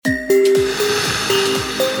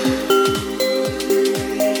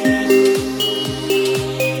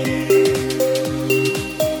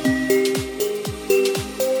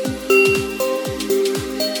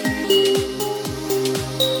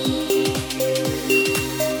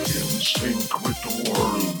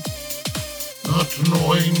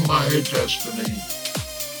my destiny.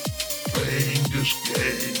 Playing this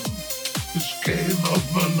game of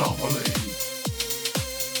Monopoly.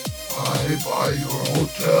 I buy your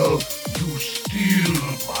hotel, you steal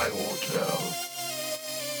my hotel.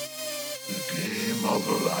 The game of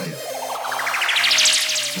life.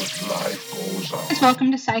 But life goes on.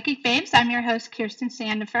 Welcome to Psychic Babes. I'm your host, Kirsten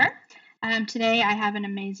Sandifer. Today I have an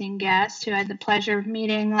amazing guest who I had the pleasure of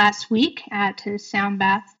meeting last week at his sound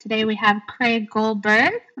bath. Today we have Craig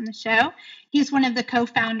Goldberg on the show. He's one of the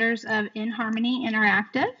co-founders of In Harmony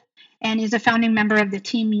Interactive, and he's a founding member of the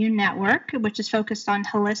Team U Network, which is focused on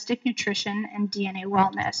holistic nutrition and DNA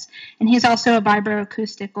wellness. And he's also a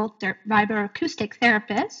vibroacoustic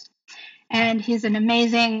therapist. And he's an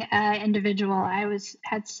amazing individual. I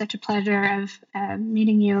had such a pleasure of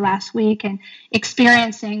meeting you last week and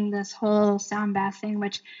experiencing this whole sound bath thing,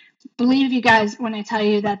 which believe you guys when I tell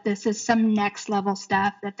you that this is some next level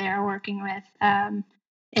stuff that they are working with.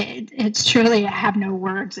 It's truly, I have no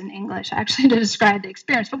words in English actually to describe the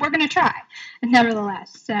experience, but we're going to try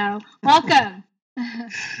nevertheless. So welcome.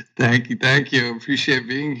 Thank you. Appreciate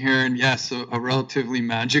being here. And yes, a relatively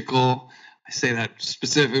magical, I say that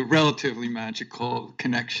specific, relatively magical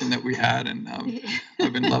connection that we had, and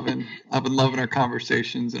I've been loving our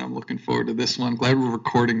conversations, and I'm looking forward to this one. Glad we're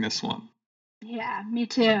recording this one. Yeah, me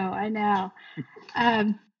too. I know.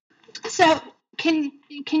 So can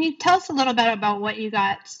you tell us a little bit about what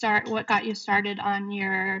got you started on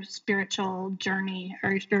your spiritual journey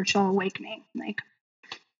or your spiritual awakening? Like,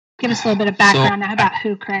 give us a little bit of background about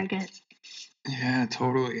who Craig is. Yeah,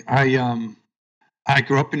 totally. I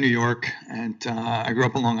grew up in New York, and I grew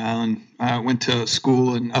up on Long Island. I went to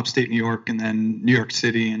school in upstate New York and then New York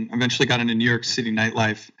City, and eventually got into New York City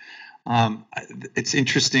nightlife. It's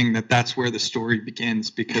interesting that that's where the story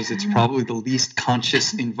begins, because it's probably the least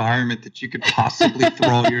conscious environment that you could possibly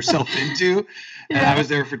throw yourself into. And I was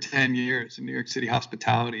there for 10 years in New York City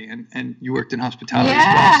hospitality, and you worked in hospitality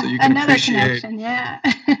as well, so you can appreciate. Connection, yeah.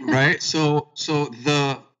 Right? So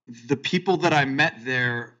the people that I met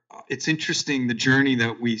there, it's interesting, the journey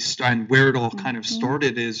that we started and where it all kind of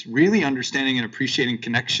started is really understanding and appreciating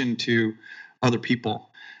connection to other people.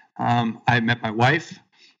 I met my wife.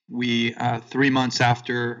 We 3 months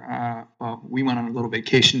after, we went on a little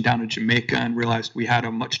vacation down to Jamaica and realized we had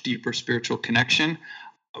a much deeper spiritual connection.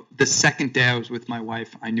 The second day I was with my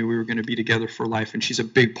wife, I knew we were going to be together for life. And she's a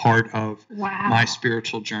big part of my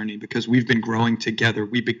spiritual journey, because we've been growing together.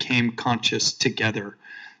 We became conscious together.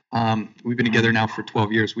 We've been together now for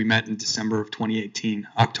 12 years. We met in October of 2018.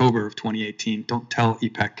 Don't tell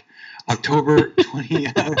EPEC. October 20,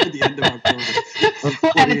 the end of October of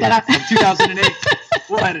 2008.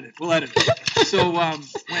 We'll edit it. So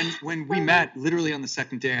when we met, literally on the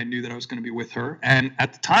second day, I knew that I was going to be with her. And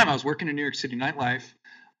at the time, I was working in New York City nightlife.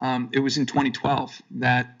 It was in 2012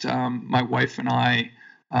 that my wife and I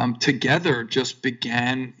together just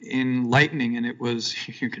began enlightening. And it was,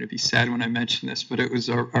 you're going to be sad when I mention this, but it was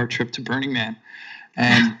our trip to Burning Man,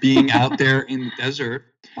 and being out there in the desert,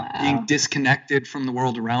 being disconnected from the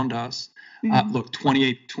world around us. Look,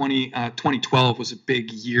 2012 was a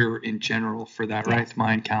big year in general for that, right? The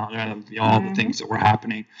Mayan calendar, all the things that were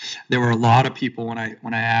happening. There were a lot of people, when I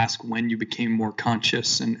asked when you became more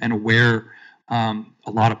conscious and aware, a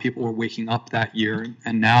lot of people were waking up that year,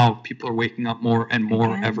 and now people are waking up more and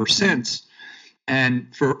more ever since. And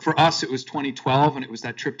for us, it was 2012, and it was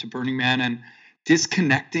that trip to Burning Man, and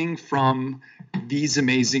disconnecting from these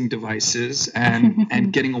amazing devices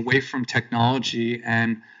and getting away from technology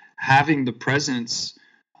and having the presence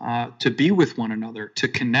to be with one another, to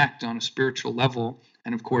connect on a spiritual level.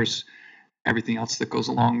 And of course, everything else that goes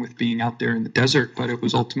along with being out there in the desert. But it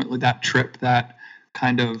was ultimately that trip that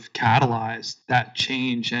kind of catalyzed that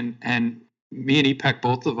change. And me and EPEC,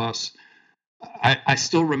 both of us, I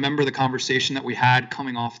still remember the conversation that we had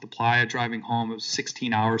coming off the playa, driving home. It was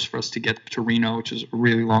 16 hours for us to get to Reno, which is a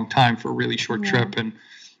really long time for a really short trip. And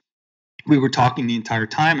we were talking the entire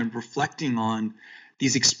time and reflecting on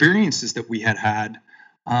these experiences that we had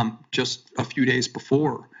just a few days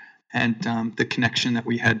before, and the connection that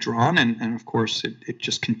we had drawn. And of course, it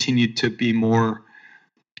just continued to be more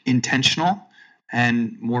intentional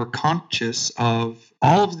and more conscious of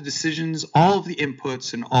all of the decisions, all of the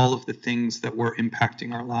inputs, and all of the things that were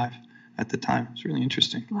impacting our life at the time. It's really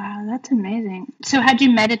interesting. Wow, that's amazing. So had you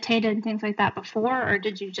meditated and things like that before, or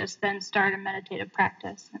did you just then start a meditative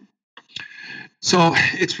practice? So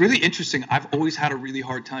it's really interesting. I've always had a really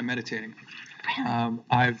hard time meditating.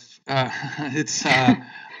 I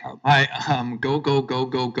go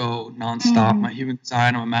nonstop. My human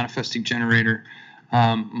design, I'm a manifesting generator.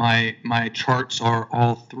 My charts are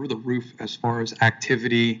all through the roof as far as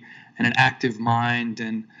activity and an active mind,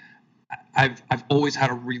 and I've always had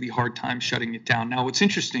a really hard time shutting it down. Now, what's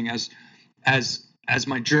interesting as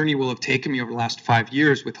my journey will have taken me over the last 5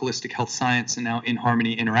 years with holistic health science and now In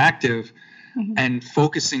Harmony Interactive, and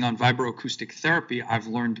focusing on vibroacoustic therapy, I've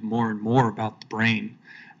learned more and more about the brain.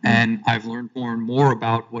 And I've learned more and more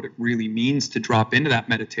about what it really means to drop into that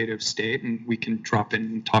meditative state. And we can drop in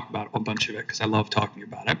and talk about a bunch of it because I love talking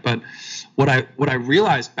about it. But what I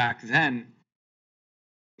realized back then,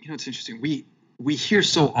 it's interesting. We hear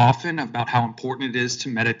so often about how important it is to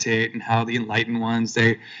meditate and how the enlightened ones,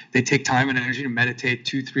 they take time and energy to meditate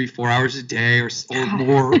 2, 3, 4 hours a day or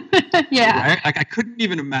more. Yeah. Right? Like I couldn't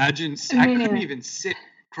even imagine, I couldn't even sit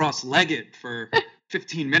cross-legged for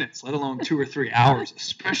 15 minutes, let alone 2 or 3 hours,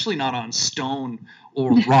 especially not on stone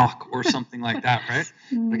or rock or something like that, right?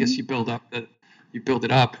 I guess you build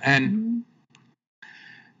it up. And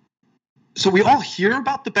so we all hear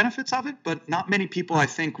about the benefits of it, but not many people, I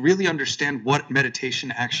think, really understand what meditation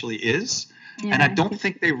actually is. Yeah, and I don't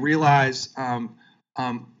think they realize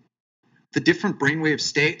the different brainwave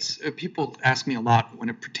states. People ask me a lot when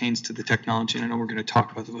it pertains to the technology, and I know we're going to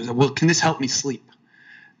talk about it. Well, can this help me sleep?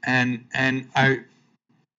 And I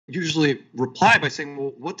usually reply by saying,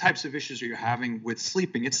 well, what types of issues are you having with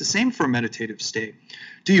sleeping? It's the same for a meditative state.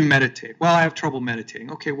 Do you meditate? Well, I have trouble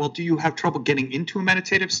meditating. Okay, well, do you have trouble getting into a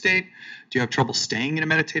meditative state? Do you have trouble staying in a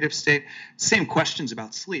meditative state? Same questions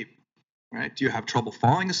about sleep, right? Do you have trouble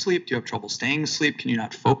falling asleep? Do you have trouble staying asleep? Can you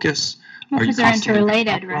not focus? Because they're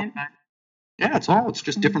interrelated, right? Yeah, it's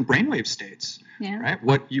just different brainwave states, right?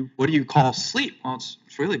 What do you call sleep? Well,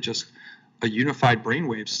 it's really just a unified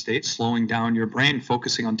brainwave state, slowing down your brain,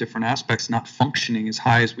 focusing on different aspects, not functioning as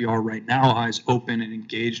high as we are right now, eyes open and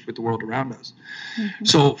engaged with the world around us.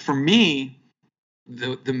 So for me,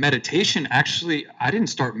 the meditation, actually, I didn't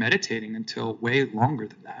start meditating until way longer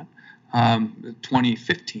than that.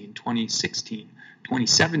 2015, 2016,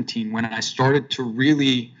 2017, when I started to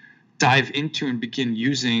really dive into and begin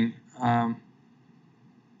using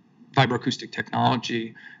vibroacoustic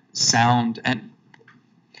technology, sound, and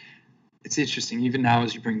it's interesting, even now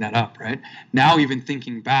as you bring that up, right? Now, even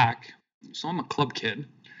thinking back, so I'm a club kid,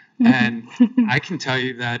 and I can tell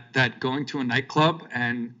you that going to a nightclub,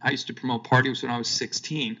 and I used to promote parties when I was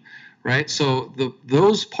 16, right? So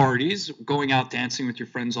those parties, going out dancing with your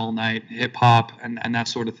friends all night, hip hop, and that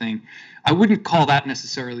sort of thing, I wouldn't call that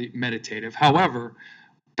necessarily meditative. However,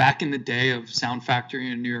 back in the day of Sound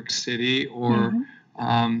Factory in New York City, or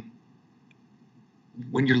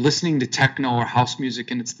when you're listening to techno or house music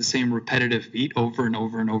and it's the same repetitive beat over and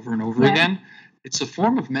over and over and over again, it's a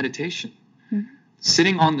form of meditation.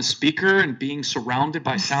 Sitting on the speaker and being surrounded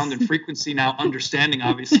by sound and frequency, now understanding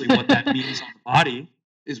obviously what that means on the body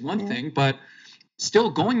is one thing, but still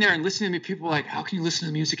going there and listening to people like, how can you listen to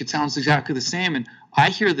the music? It sounds exactly the same. And I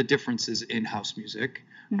hear the differences in house music,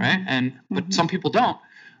 right? But some people don't.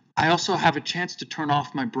 I also have a chance to turn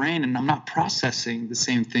off my brain, and I'm not processing the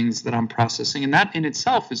same things that I'm processing. And that in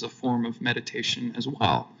itself is a form of meditation as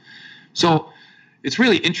well. So it's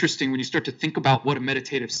really interesting when you start to think about what a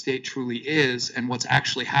meditative state truly is and what's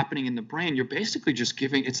actually happening in the brain. You're basically just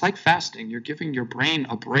it's like fasting. You're giving your brain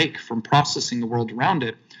a break from processing the world around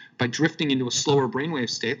it by drifting into a slower brainwave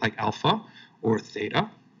state like alpha or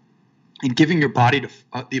theta, and giving your body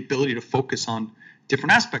the ability to focus on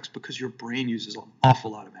different aspects, because your brain uses an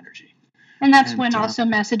awful lot of energy. And that's when also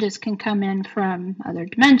messages can come in from other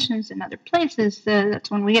dimensions and other places. That's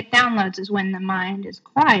when we get downloads, is when the mind is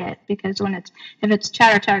quiet, because if it's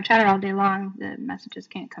chatter all day long, the messages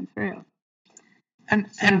can't come through.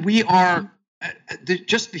 And we are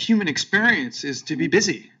just the human experience is to be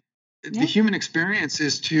busy. The human experience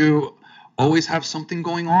is to always have something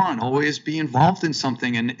going on, always be involved in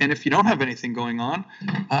something. And if you don't have anything going on,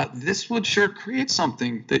 this would sure create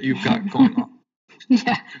something that you've got going on.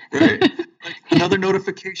 Right? Like another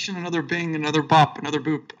notification, another bing, another bop, another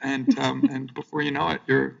boop. And before you know it,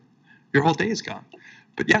 your whole day is gone.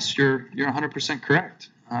 But yes, you're 100% correct.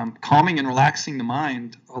 Calming and relaxing the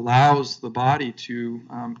mind allows the body to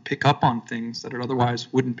pick up on things that it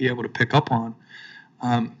otherwise wouldn't be able to pick up on.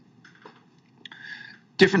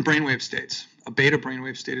 Different brainwave states. A beta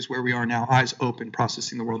brainwave state is where we are now, eyes open,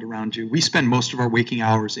 processing the world around you. We spend most of our waking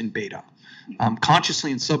hours in beta.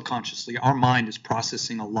 Consciously and subconsciously, our mind is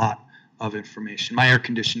processing a lot of information. My air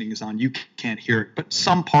conditioning is on. You can't hear it, but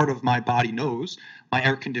some part of my body knows my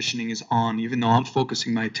air conditioning is on, even though I'm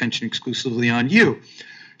focusing my attention exclusively on you.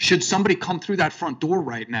 Should somebody come through that front door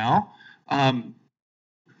right now,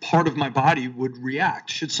 part of my body would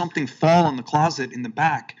react. Should something fall on the closet in the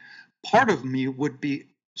back, part of me would be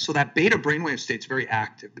so that beta brainwave state's very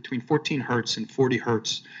active, between 14 hertz and 40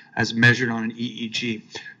 hertz as measured on an EEG.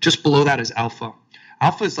 Just below that is alpha.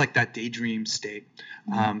 Alpha is like that daydream state.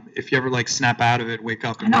 If you ever like snap out of it, wake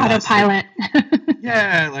up and an autopilot.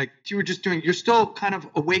 Yeah, like you were just doing, you're still kind of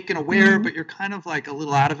awake and aware, but you're kind of like a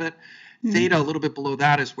little out of it. Theta, a little bit below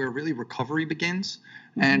that, is where really recovery begins,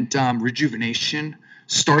 and rejuvenation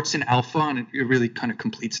starts in alpha, and it really kind of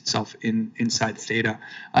completes itself inside theta.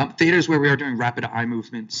 Theta is where we are doing rapid eye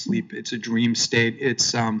movement, sleep. It's a dream state.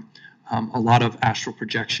 It's a lot of astral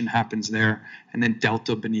projection happens there, and then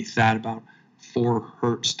delta beneath that, about 4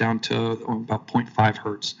 hertz down to about 0.5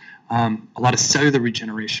 hertz. A lot of cellular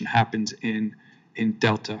regeneration happens in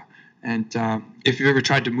delta. And if you've ever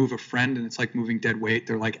tried to move a friend and it's like moving dead weight,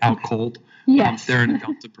 they're like out cold. Yes. They're in a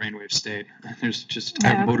delta brainwave state. There's just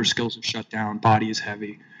motor skills are shut down. Body is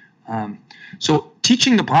heavy. So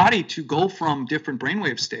teaching the body to go from different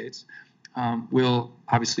brainwave states will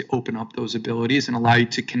obviously open up those abilities and allow you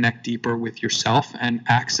to connect deeper with yourself and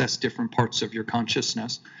access different parts of your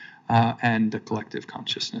consciousness and the collective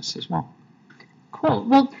consciousness as well. Cool.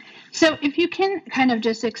 Well, so if you can kind of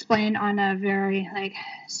just explain on a very like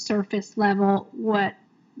surface level what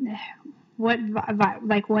the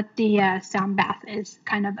sound bath is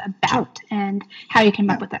kind of about and how you came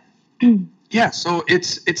up with it. Yeah, so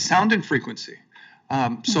it's sound and frequency.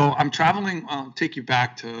 So I'm traveling, I'll take you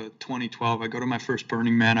back to 2012. I go to my first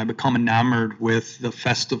Burning Man. I become enamored with the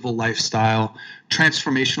festival lifestyle,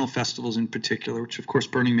 transformational festivals in particular, which of course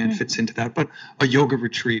Burning Man fits into that, but a yoga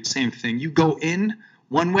retreat, same thing. You go in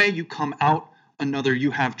one way, you come out another,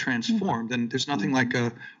 you have transformed. And there's nothing like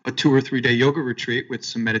a 2 or 3 day yoga retreat with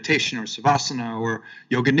some meditation or savasana or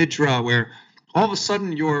yoga nidra, where all of a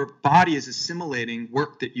sudden your body is assimilating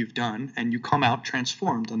work that you've done and you come out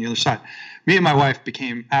transformed on the other side. Me and my wife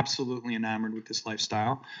became absolutely enamored with this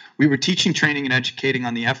lifestyle. We were teaching, training, and educating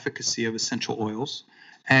on the efficacy of essential oils.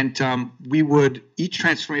 And we would, each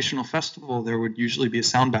transformational festival, there would usually be a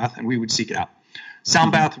sound bath, and we would seek it out.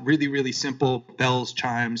 Sound bath, really, really simple: bells,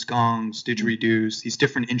 chimes, gongs, didgeridoos, these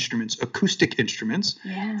different instruments, acoustic instruments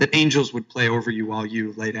that angels would play over you while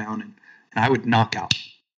you lay down, and I would knock out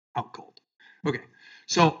cold. Okay,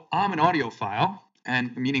 so I'm an audiophile,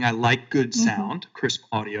 and meaning I like good sound, crisp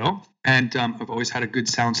audio, and I've always had a good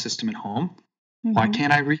sound system at home. Why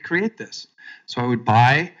can't I recreate this? So I would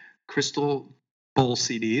buy crystal bowl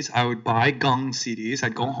CDs, I would buy gong CDs,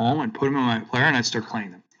 I'd go home and put them in my player, and I'd start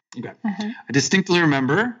playing them. Okay. I distinctly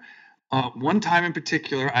remember one time in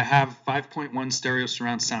particular, I have 5.1 stereo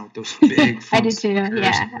surround sound with those big I do too.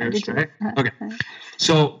 Yeah, I do too. Right? Okay.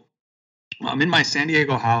 So I'm in my San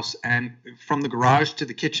Diego house, and from the garage to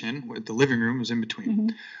the kitchen, with the living room was in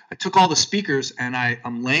between. I took all the speakers and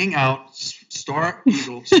I'm laying out spread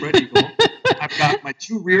eagle. I've got my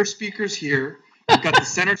 2 rear speakers here. I've got the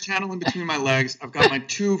center channel in between my legs. I've got my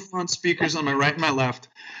 2 front speakers on my right and my left,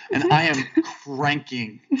 and I am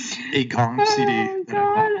cranking a gong CD.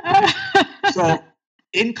 So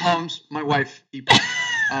in comes my wife,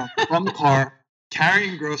 from the car,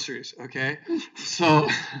 carrying groceries. Okay, so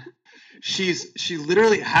she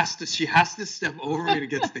literally has to step over me to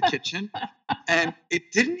get to the kitchen, and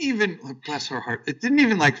it didn't even, bless her heart, it didn't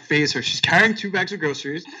even like phase her. She's carrying 2 bags of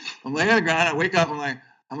groceries. I'm laying on the ground. I wake up. I'm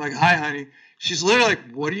like, hi, honey. She's literally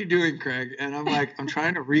like, what are you doing, Craig? And I'm like, I'm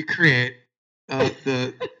trying to recreate a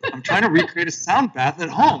sound bath at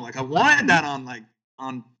home. Like I wanted that on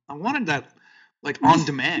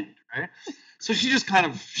demand, right? So she just kind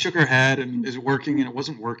of shook her head and is working, and it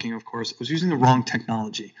wasn't working, of course. I was using the wrong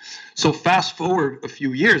technology. So fast forward a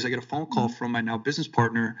few years, I get a phone call from my now business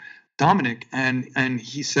partner, Dominic, and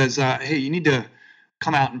he says, hey, you need to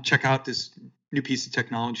come out and check out this new piece of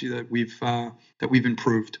technology that we've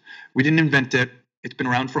improved. We didn't invent it. It's been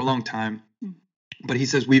around for a long time. But he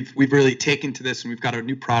says, we've really taken to this, and we've got a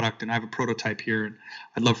new product, and I have a prototype here, and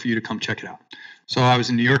I'd love for you to come check it out. So I was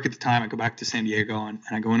in New York at the time. I go back to San Diego, and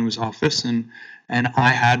I go into his office, and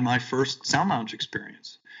I had my first Sound Lounge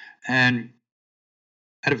experience. And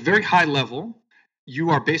at a very high level, you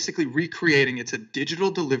are basically recreating, it's a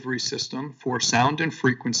digital delivery system for sound and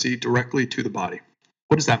frequency directly to the body.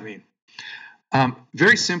 What does that mean?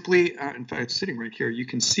 Very simply, in fact, it's sitting right here. You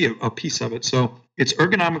can see a piece of it. So it's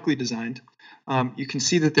ergonomically designed. You can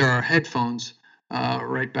see that there are headphones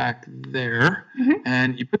right back there.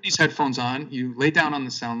 And you put these headphones on. You lay down on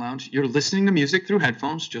the Sound Lounge. You're listening to music through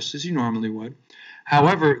headphones, just as you normally would.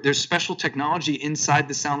 However, there's special technology inside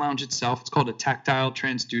the Sound Lounge itself. It's called a tactile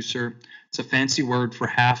transducer. It's a fancy word for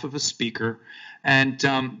half of a speaker. And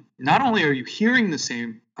not only are you hearing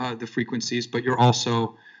the frequencies, but you're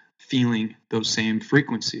also feeling those same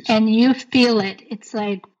frequencies. And you feel it. It's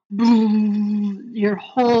like boom, your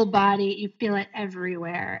whole body, you feel it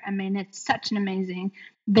everywhere. I mean, it's such an amazing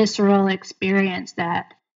visceral experience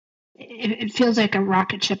that it feels like a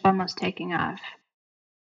rocket ship almost taking off.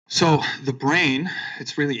 So the brain,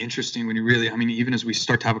 it's really interesting when you really, I mean, even as we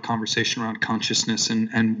start to have a conversation around consciousness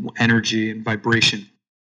and energy and vibration,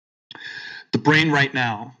 the brain right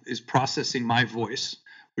now is processing my voice,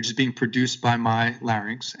 which is being produced by my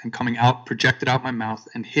larynx and coming out, projected out my mouth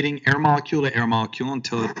and hitting air molecule to air molecule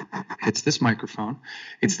until it hits this microphone.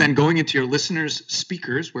 It's then going into your listeners'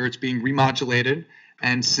 speakers where it's being remodulated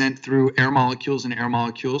and sent through air molecules and air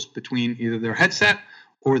molecules between either their headset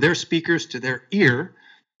or their speakers to their ear,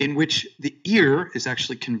 in which the ear is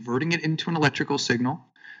actually converting it into an electrical signal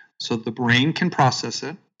so the brain can process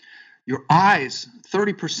it. Your eyes,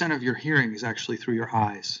 30% of your hearing is actually through your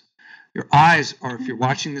eyes. Your eyes are, if you're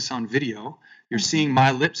watching this on video, you're seeing my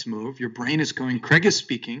lips move. Your brain is going, Craig is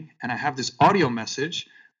speaking, and I have this audio message.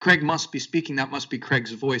 Craig must be speaking. That must be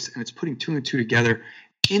Craig's voice. And it's putting two and two together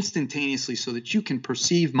instantaneously so that you can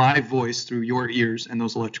perceive my voice through your ears and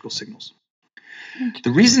those electrical signals.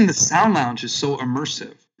 The reason the Sound Lounge is so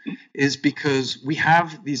immersive is because we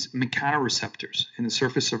have these mechanoreceptors in the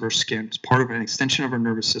surface of our skin. It's part of an extension of our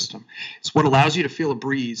nervous system. It's what allows you to feel a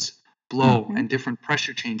breeze blow and different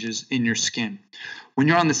pressure changes in your skin. When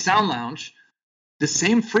you're on the Sound Lounge, the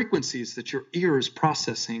same frequencies that your ear is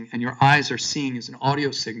processing and your eyes are seeing as an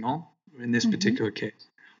audio signal, in this particular case.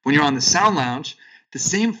 When you're on the Sound Lounge, the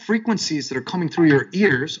same frequencies that are coming through your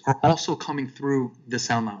ears are also coming through the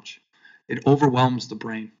Sound Lounge. It overwhelms the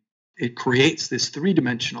brain. It creates this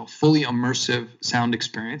three-dimensional, fully immersive sound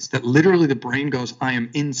experience that literally the brain goes, I am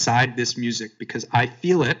inside this music because I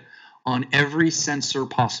feel it on every sensor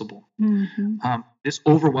possible. This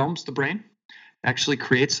overwhelms the brain, actually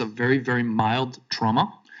creates a very, very mild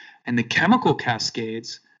trauma. And the chemical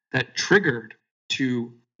cascades that triggered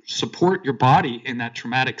to support your body in that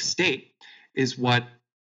traumatic state is what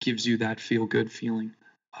gives you that feel-good feeling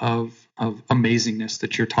of amazingness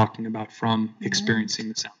that you're talking about from experiencing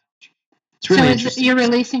the sound. It's really interesting. You're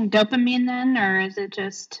releasing dopamine then, or is it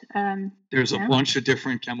just? There's a bunch of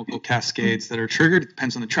different chemical cascades that are triggered. It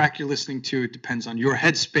depends on the track you're listening to. It depends on your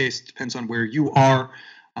headspace. It depends on where you are.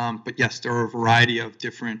 But yes, there are a variety of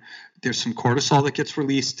different. There's some cortisol that gets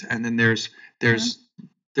released, and then there's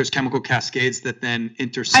chemical cascades that then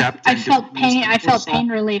intercept. I felt pain. I felt pain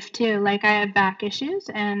relief too. Like I have back issues,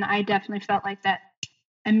 and I definitely felt like that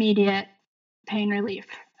immediate pain relief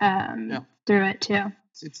through it too.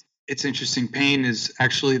 It's interesting. Pain is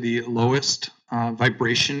actually the lowest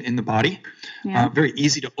vibration in the body. Very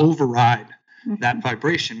easy to override that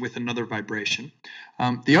vibration with another vibration.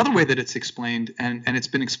 The other way that it's explained, and it's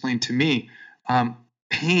been explained to me,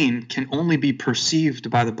 pain can only be perceived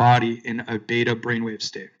by the body in a beta brainwave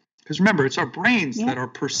state. Because remember, it's our brains that are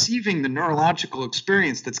perceiving the neurological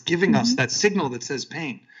experience that's giving us that signal that says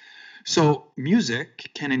pain. So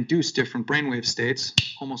music can induce different brainwave states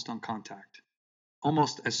almost on contact.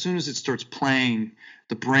 Almost as soon as it starts playing,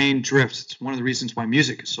 the brain drifts. It's one of the reasons why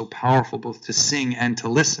music is so powerful, both to sing and to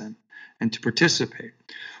listen and to participate.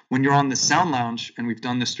 When you're on the Sound Lounge, and we've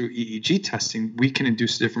done this through EEG testing, we can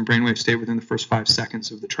induce a different brainwave state within the first 5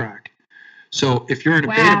 seconds of the track. So if you're in a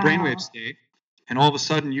beta brainwave state, and all of a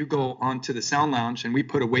sudden you go onto the Sound Lounge and we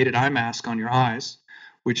put a weighted eye mask on your eyes,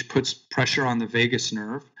 which puts pressure on the vagus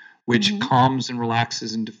nerve, which calms and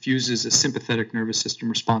relaxes and diffuses a sympathetic nervous system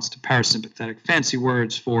response to parasympathetic, fancy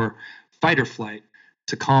words for fight or flight,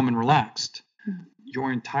 to calm and relaxed.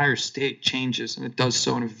 Your entire state changes, and it does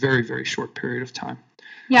so in a very, very short period of time.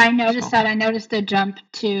 Yeah, I noticed that. I noticed the jump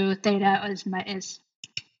to theta is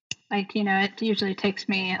like, it usually takes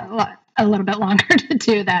me a little bit longer to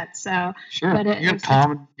do that. So sure, but you got to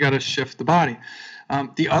calm, you got to shift the body.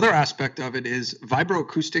 The other aspect of it is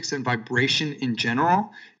vibroacoustics and vibration in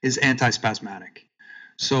general is antispasmodic.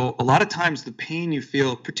 So a lot of times the pain you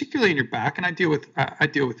feel, particularly in your back, and I deal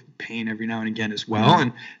with pain every now and again as well,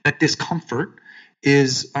 and that discomfort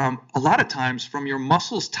is a lot of times from your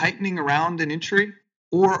muscles tightening around an injury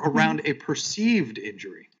or around a perceived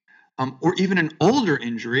injury, or even an older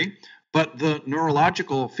injury, but the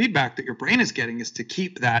neurological feedback that your brain is getting is to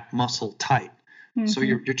keep that muscle tight. So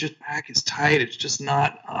your just back is tight. It's just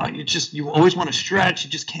not. You always want to stretch.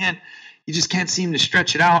 You just can't seem to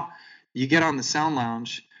stretch it out. You get on the Sound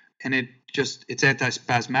Lounge, and it's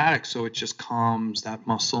antispasmodic, so it just calms that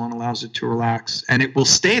muscle and allows it to relax, and it will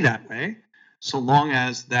stay that way so long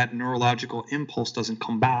as that neurological impulse doesn't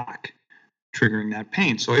come back, triggering that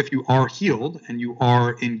pain. So if you are healed and you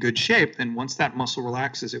are in good shape, then once that muscle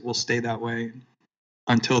relaxes, it will stay that way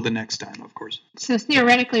until the next time, of course. So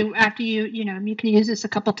theoretically, after you can use this a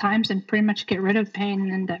couple times and pretty much get rid of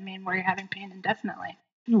pain, and I mean, where you're having pain indefinitely.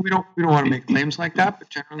 We don't want to make claims like that, but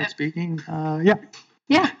generally speaking, yeah.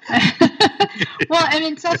 Yeah. Well, I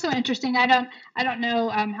mean, it's also interesting. I don't know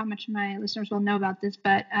how much my listeners will know about this,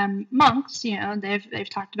 but monks, they've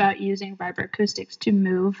talked about using vibroacoustics to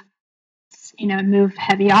move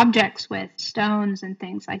heavy objects with stones and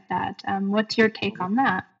things like that. What's your take on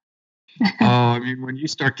that? I mean, when you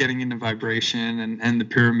start getting into vibration and the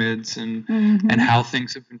pyramids and how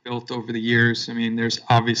things have been built over the years, I mean, there's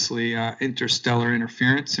obviously interstellar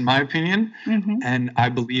interference, in my opinion. And I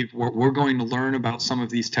believe we're going to learn about some of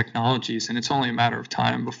these technologies, and it's only a matter of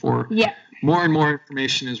time before more and more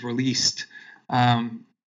information is released,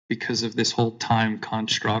 because of this whole time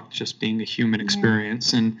construct just being a human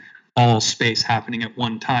experience and all space happening at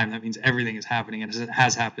one time. That means everything is happening, and it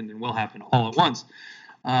has happened and will happen all at once.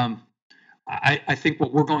 I think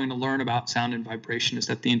what we're going to learn about sound and vibration is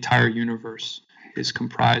that the entire universe is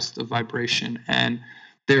comprised of vibration, and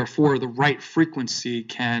therefore the right frequency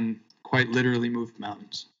can quite literally move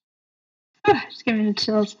mountains. Just giving me the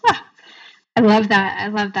chills. I love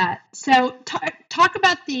that. So talk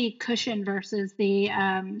about the cushion versus the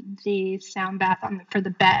sound bath for the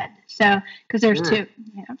bed. So because there's two.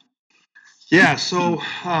 Yeah, so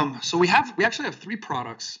we actually have three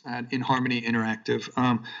products at InHarmony Interactive.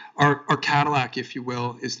 Our Cadillac, if you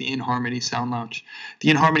will, is the InHarmony Sound Lounge. The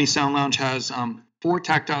InHarmony Sound Lounge has 4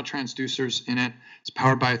 tactile transducers in it. It's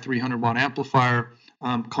powered by a 300-watt amplifier.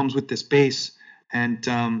 Comes with this bass, and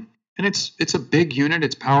it's a big unit.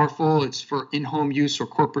 It's powerful. It's for in-home use or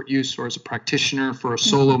corporate use, or as a practitioner for a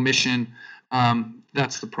solo mission.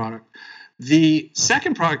 That's the product. The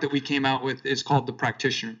second product that we came out with is called the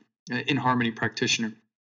Practitioner. InHarmony Practitioner.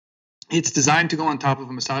 It's designed to go on top of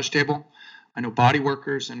a massage table. I know body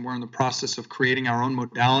workers, and we're in the process of creating our own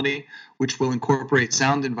modality, which will incorporate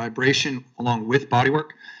sound and vibration along with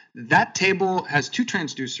bodywork. That table has 2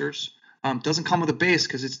 transducers. Doesn't come with a base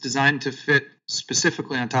because it's designed to fit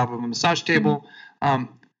specifically on top of a massage table.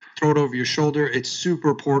 Throw it over your shoulder. It's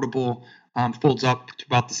super portable. Folds up to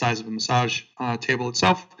about the size of a massage table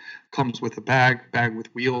itself. Comes with a bag with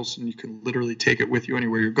wheels, and you can literally take it with you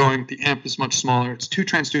anywhere you're going. The amp is much smaller. It's 2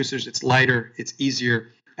 transducers. It's lighter. It's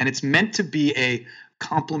easier. And it's meant to be a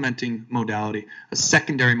complementing modality, a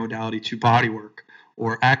secondary modality to bodywork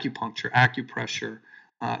or acupuncture, acupressure,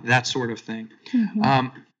 that sort of thing.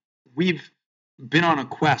 We've been on a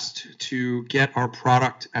quest to get our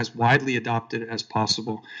product as widely adopted as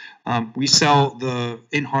possible. We sell the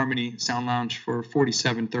InHarmony Sound Lounge for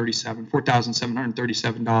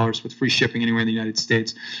 $4,737 with free shipping anywhere in the United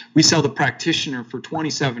States. We sell the Practitioner for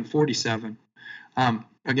 $2,747.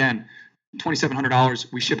 Again,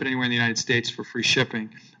 $2,700. We ship it anywhere in the United States for free shipping.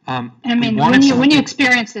 I mean, when you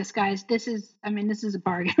experience this, guys, this is a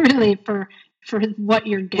bargain really for what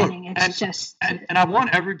you're getting. And I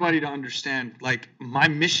want everybody to understand, like, my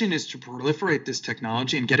mission is to proliferate this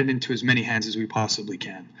technology and get it into as many hands as we possibly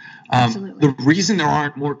can. Absolutely. The reason there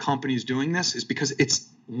aren't more companies doing this is because it's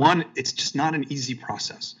just not an easy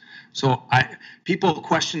process. So people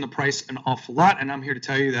question the price an awful lot, and I'm here to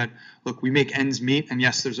tell you that, look, we make ends meet, and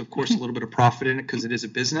yes, there's of course a little bit of profit in it because it is a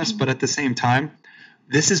business, but at the same time,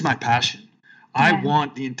 this is my passion. I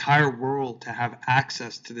want the entire world to have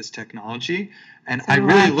access to this technology, and I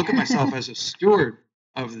really look at myself as a steward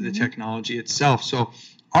of the technology itself. So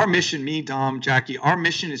our mission, me, Dom, Jackie, our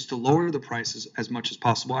mission is to lower the prices as much as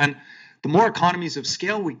possible. And the more economies of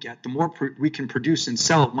scale we get, the more we can produce and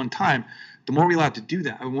sell at one time, the more we're allowed to do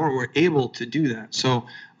that, the more we're able to do that. So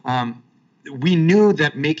we knew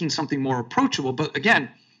that making something more approachable, but again,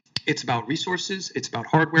 it's about resources, it's about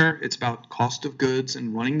hardware, it's about cost of goods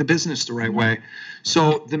and running the business the right way.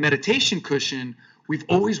 So the meditation cushion, we've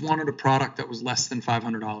always wanted a product that was less than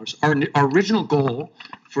 $500. Our original goal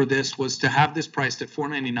for this was to have this priced at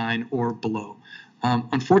 $499 or below.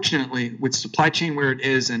 Unfortunately, with supply chain where it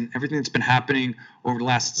is and everything that's been happening over the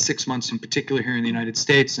last 6 months, in particular here in the United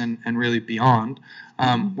States and really beyond,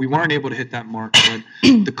 we weren't able to hit that mark. But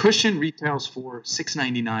the cushion retails for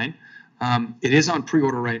 $699. It is on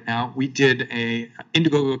pre-order right now. We did a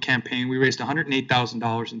Indiegogo campaign. We raised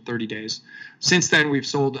 $108,000 in 30 days. Since then, we've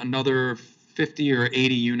sold another 50 or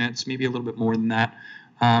 80 units, maybe a little bit more than that.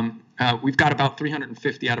 We've got about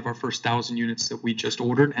 350 out of our first 1,000 units that we just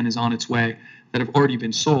ordered and is on its way that have already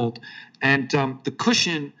been sold. And the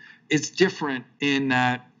cushion is different in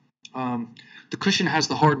that the cushion has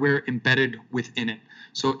the hardware embedded within it.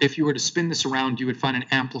 So if you were to spin this around, you would find an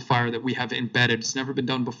amplifier that we have embedded. It's never been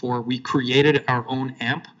done before. We created our own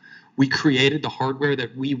amp We created the hardware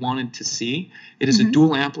that we wanted to see. It is a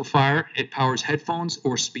dual amplifier. It powers headphones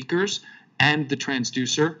or speakers and the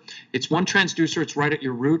transducer. It's one transducer. It's right at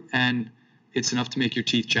your root, and it's enough to make your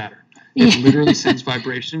teeth chatter. It literally sends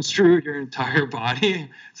vibrations through your entire body.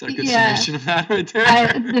 Is that a good summation of that right there?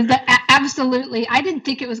 Absolutely. I didn't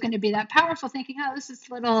think it was going to be that powerful, thinking, oh, this is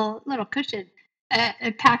little cushion.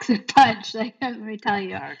 It packs a punch, let me tell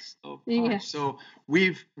you. Packs a punch. Yeah. So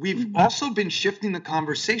we've also been shifting the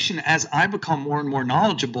conversation as I become more and more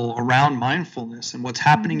knowledgeable around mindfulness and what's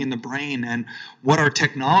happening in the brain and what our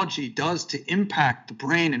technology does to impact the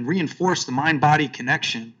brain and reinforce the mind-body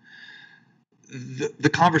connection. The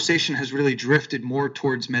conversation has really drifted more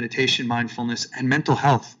towards meditation, mindfulness, and mental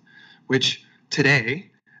health, which today,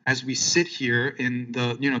 as we sit here in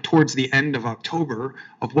the, towards the end of October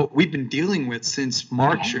of what we've been dealing with since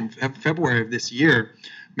March and February of this year,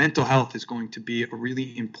 mental health is going to be a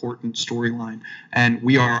really important storyline. And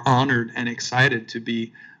we are honored and excited to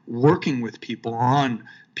be working with people on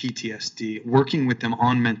PTSD, working with them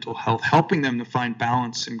on mental health, helping them to find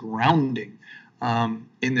balance and grounding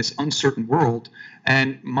in this uncertain world.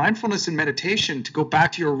 And mindfulness and meditation, to go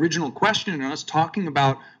back to your original question and us talking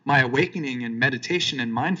about my awakening and meditation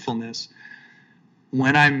and mindfulness,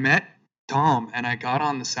 when I met Dom and I got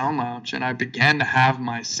on the Sound Lounge and I began to have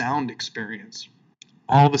my sound experience,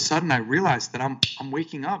 all of a sudden I realized that I'm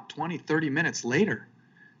waking up 20, 30 minutes later,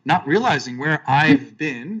 not realizing where I've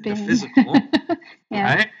been. The physical,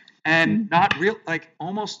 right? And not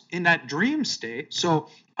almost in that dream state. So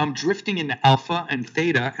I'm drifting into alpha and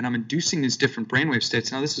theta, and I'm inducing these different brainwave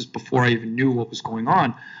states. Now, this is before I even knew what was going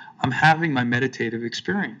on. I'm having my meditative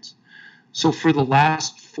experience. So for the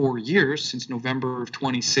last 4 years, since November of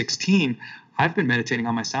 2016, I've been meditating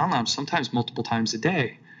on my Sound Lounge, sometimes multiple times a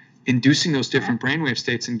day, inducing those different brainwave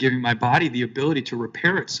states and giving my body the ability to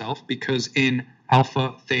repair itself, because in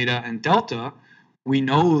alpha, theta, and delta, we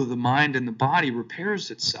know the mind and the body repairs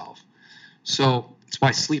itself. So that's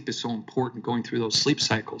why sleep is so important. Going through those sleep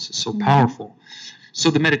cycles is so powerful.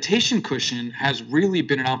 So the meditation cushion has really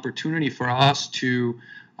been an opportunity for us to,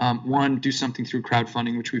 one, do something through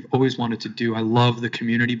crowdfunding, which we've always wanted to do. I love the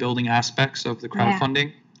community building aspects of the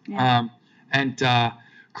crowdfunding. And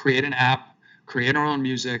create an app, create our own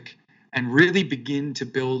music, and really begin to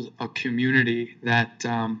build a community that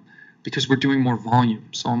because we're doing more volume.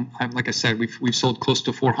 So like I said, we've sold close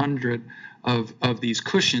to 400 of these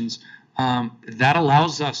cushions. That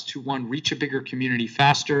allows us to, one, reach a bigger community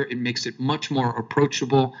faster. It makes it much more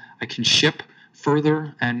approachable. I can ship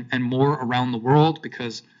further and more around the world,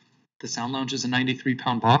 because the Sound Lounge is a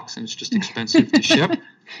 93-pound box and it's just expensive to ship.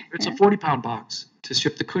 It's a 40-pound box to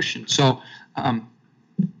ship the cushion. So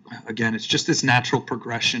again, it's just this natural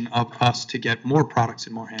progression of us to get more products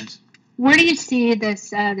in more hands. Where do you see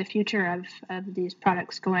this the future of these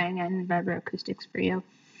products going and vibroacoustics for you?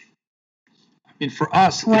 I mean, for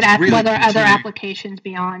us, what other applications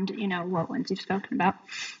beyond what ones you've spoken about?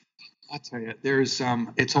 I'll tell you, there's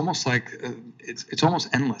it's almost like it's almost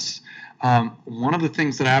endless. One of the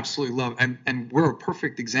things that I absolutely love, and we're a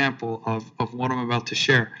perfect example of what I'm about to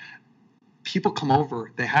share. People come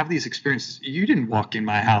over, they have these experiences. You didn't walk in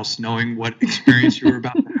my house knowing what experience you were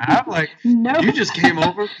about to have. No. You just came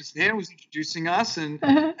over because Nam was introducing us, and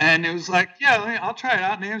it was like, yeah, I'll try it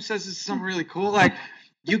out. Nam says this is something really cool.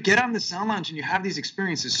 You get on the Sound Lounge and you have these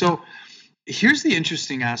experiences. So here's the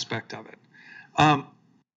interesting aspect of it.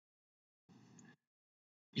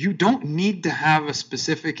 You don't need to have a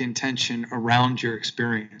specific intention around your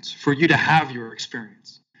experience for you to have your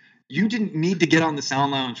experience. You didn't need to get on the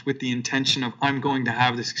Sound Lounge with the intention of, I'm going to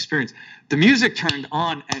have this experience. The music turned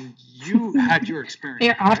on and you had your experience.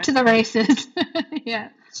 You're off to the races. Yeah.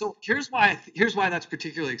 So here's why that's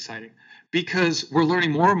particularly exciting, because we're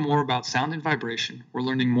learning more and more about sound and vibration. We're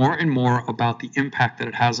learning more and more about the impact that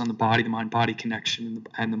it has on the body, the mind-body connection,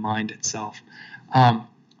 and the mind itself.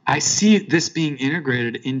 I see this being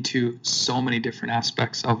integrated into so many different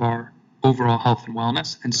aspects of our overall health and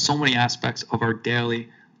wellness, and so many aspects of our daily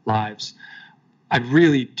lives. I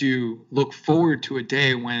really do look forward to a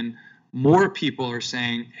day when more people are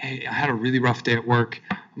saying, hey, I had a really rough day at work.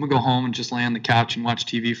 I'm going to go home and just lay on the couch and watch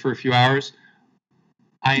TV for a few hours.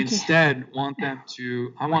 I instead want them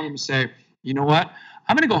to say, you know what?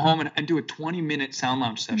 I'm going to go home and do a 20-minute Sound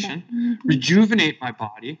Lounge session, rejuvenate my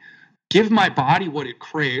body, give my body what it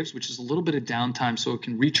craves, which is a little bit of downtime so it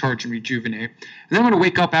can recharge and rejuvenate. And then I'm going to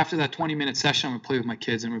wake up after that 20-minute session. I'm going to play with my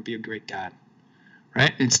kids and I'm going to be a great dad.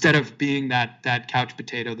 Right? Instead of being that couch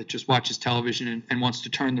potato that just watches television and wants to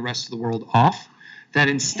turn the rest of the world off, that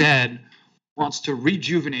instead wants to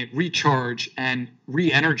rejuvenate, recharge, and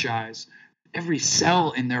re-energize every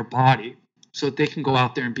cell in their body so that they can go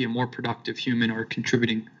out there and be a more productive human or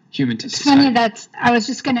contributing human to It's society. funny I was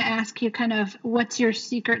just going to ask you kind of what's your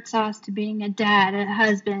secret sauce to being a dad, a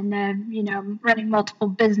husband, running multiple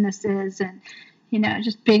businesses and,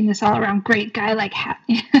 just being this all around great guy like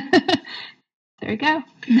there you go.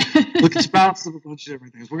 Look, it's balanced of a bunch of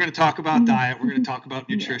different things. We're going to talk about diet. We're going to talk about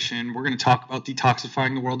nutrition. We're going to talk about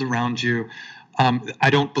detoxifying the world around you. I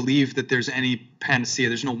don't believe that there's any panacea.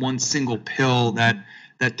 There's no one single pill that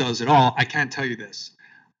does it all. I can't tell you this.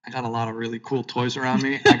 I got a lot of really cool toys around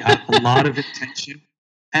me. I got a lot of attention.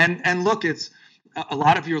 And look, it's a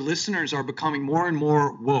lot of your listeners are becoming more and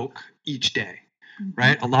more woke each day,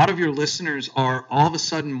 right? A lot of your listeners are all of a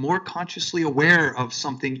sudden more consciously aware of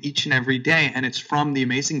something each and every day. And it's from the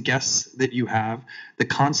amazing guests that you have, the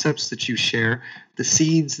concepts that you share, the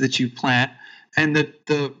seeds that you plant, and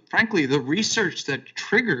frankly, the research that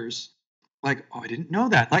triggers like, oh, I didn't know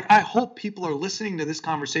that. Like, I hope people are listening to this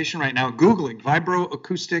conversation right now, Googling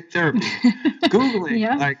vibroacoustic therapy,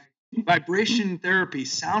 Googling like vibration therapy,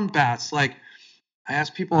 sound baths. Like, I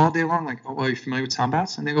ask people all day long, like, oh, well, are you familiar with sound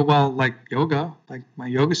baths? And they go, well, like yoga, like my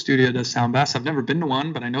yoga studio does sound baths. I've never been to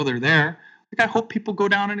one, but I know they're there. Like, I hope people go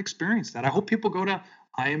down and experience that. I hope people go to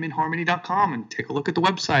iaminharmony.com and take a look at the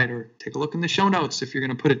website or take a look in the show notes if you're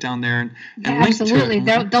going to put it down there and link absolutely.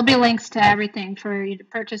 to it. There'll be links to everything for you to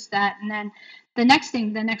purchase that. And then the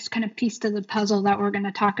next kind of piece to the puzzle that we're going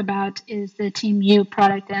to talk about is the Team U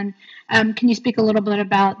product. And can you speak a little bit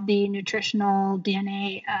about the nutritional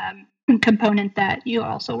DNA component that you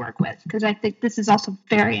also work with? Because I think this is also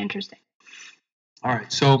very interesting. All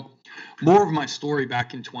right. So more of my story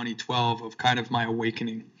back in 2012 of kind of my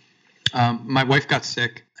awakening. My wife got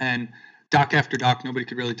sick, and doc after doc, nobody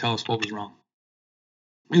could really tell us what was wrong.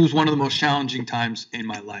 It was one of the most challenging times in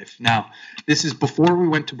my life. Now, this is before we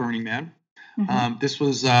went to Burning Man. This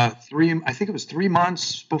was I think it was 3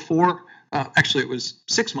 months before. Actually, it was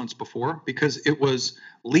 6 months before, because it was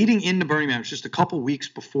leading into Burning Man. It was just a couple weeks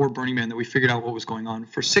before Burning Man that we figured out what was going on.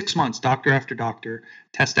 For 6 months, doctor after doctor,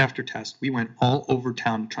 test after test, we went all over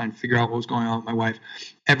town to try and figure out what was going on with my wife.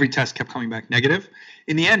 Every test kept coming back negative.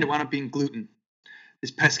 In the end, it wound up being gluten.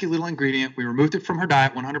 This pesky little ingredient. We removed it from her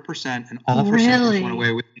diet 100%, and all of her symptoms went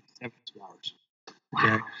away within 72 hours.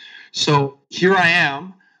 Okay. Wow. So here I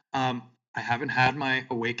am. I haven't had my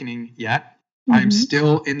awakening yet. I'm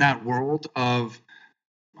still in that world of,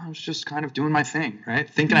 I was just kind of doing my thing, right?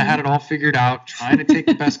 Thinking I had it all figured out, trying to take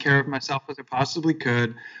the best care of myself as I possibly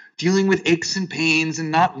could, dealing with aches and pains and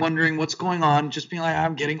not wondering what's going on, just being like,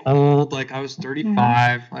 I'm getting old. Like, I was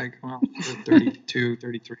 35, like, well, 32,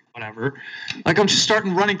 33, whatever. Like, I'm just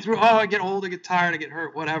starting running through, oh, I get old, I get tired, I get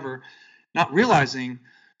hurt, whatever. Not realizing,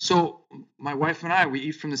 so my wife and I, we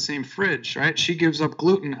eat from the same fridge, right? She gives up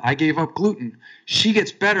gluten, I gave up gluten. She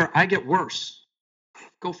gets better, I get worse.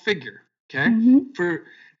 Go figure, okay?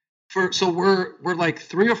 So we're like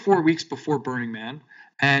 3 or 4 weeks before Burning Man,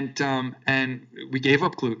 and we gave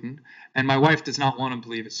up gluten. And my wife does not want to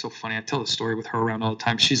believe. It's so funny. I tell the story with her around all the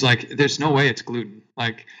time. She's like, "There's no way it's gluten.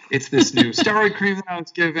 Like, it's this new steroid cream that I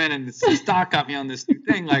was given, and this doc got me on this new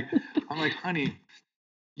thing." Like, I'm like, "Honey,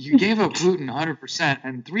 you gave up gluten 100%,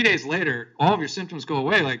 and 3 days later, all of your symptoms go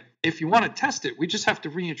away. Like, if you want to test it, we just have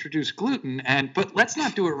to reintroduce gluten. But let's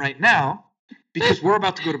not do it right now, because we're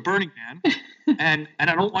about to go to Burning Man, and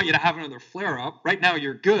I don't want you to have another flare up. Right now,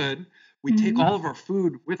 you're good. We take all of our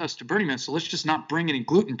food with us to Burning Man, so let's just not bring any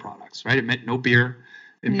gluten products," right? It meant no beer.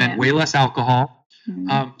 It meant way less alcohol.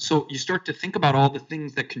 So you start to think about all the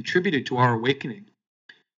things that contributed to our awakening.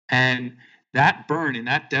 And that burn in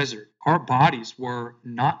that desert, our bodies were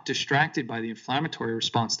not distracted by the inflammatory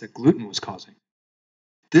response that gluten was causing.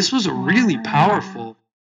 This was a really powerful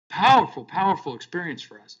experience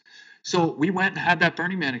for us. So we went and had that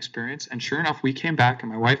Burning Man experience, and sure enough, we came back,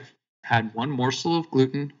 and my wife had one morsel of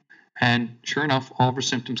gluten, and sure enough, all of her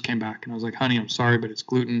symptoms came back. And I was like, "Honey, I'm sorry, but it's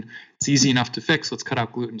gluten. It's easy enough to fix. Let's cut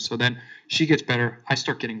out gluten." So then she gets better. I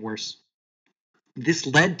start getting worse. This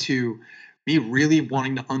led to me really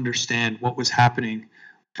wanting to understand what was happening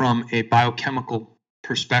from a biochemical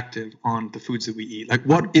perspective on the foods that we eat. Like,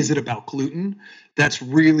 what is it about gluten that's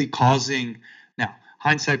really causing? Now,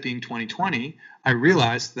 hindsight being 2020, I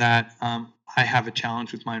realized that I have a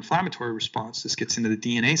challenge with my inflammatory response. This gets into the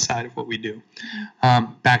DNA side of what we do.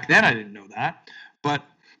 Back then, I didn't know that, but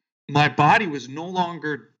my body was no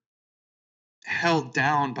longer held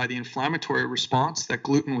down by the inflammatory response that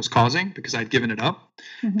gluten was causing because I'd given it up.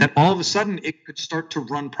 That all of a sudden it could start to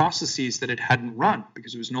run processes that it hadn't run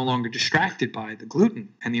because it was no longer distracted by the gluten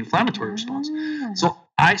and the inflammatory response. So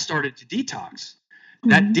I started to detox.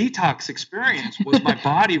 That detox experience was my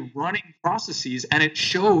body running processes, and it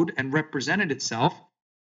showed and represented itself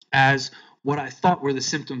as what I thought were the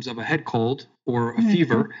symptoms of a head cold or a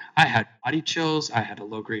fever. I had body chills. I had a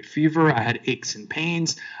low-grade fever. I had aches and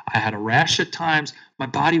pains. I had a rash at times. My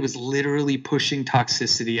body was literally pushing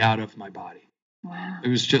toxicity out of my body. Wow. It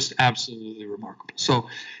was just absolutely remarkable. So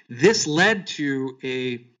this led to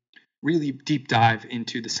a really deep dive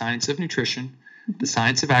into the science of nutrition, the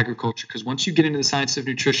science of agriculture, because once you get into the science of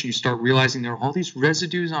nutrition, you start realizing there are all these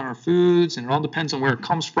residues on our foods, and it all depends on where it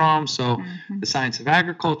comes from. So the science of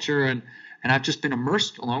agriculture, and I've just been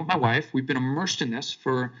immersed, along with my wife, we've been immersed in this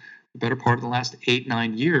for the better part of the last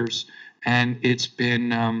 8-9 years, and it's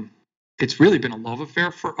really been a love affair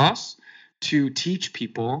for us to teach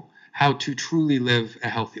people how to truly live a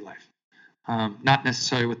healthy life. Not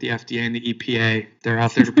necessarily with the FDA and the EPA. They're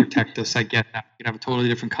out there to protect us. I get that. We can have a totally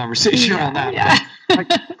different conversation around that. Yeah. But,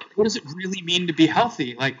 like, what does it really mean to be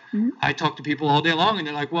healthy? Like, I talk to people all day long, and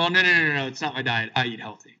they're like, well, no, it's not my diet. I eat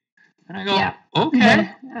healthy. And I go, okay,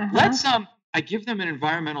 let's, I give them an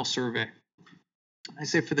environmental survey. I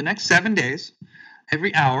say, for the next 7 days,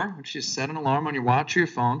 every hour, which is set an alarm on your watch or your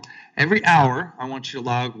phone, every hour, I want you to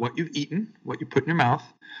log what you've eaten, what you put in your mouth,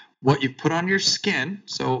 what you've put on your skin,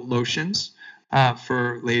 so lotions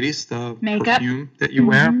for ladies, the makeup, perfume that you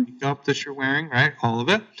wear, makeup that you're wearing, right, all of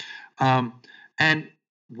it, and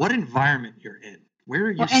what environment you're in. Where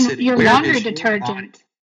are you sitting? And your laundry detergent,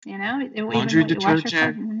 laundry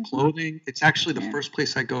detergent, clothing. It's actually the first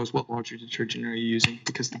place I go is, what laundry detergent are you using?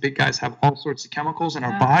 Because the big guys have all sorts of chemicals in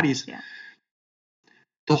our bodies. Yeah.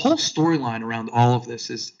 The whole storyline around all of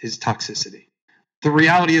this is toxicity. The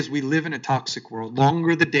reality is we live in a toxic world.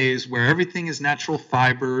 Longer the days where everything is natural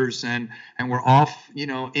fibers and we're off,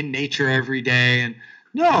 in nature every day. And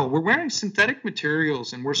no, we're wearing synthetic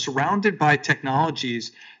materials, and we're surrounded by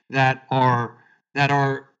technologies that are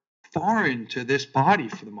foreign to this body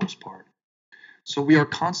for the most part. So we are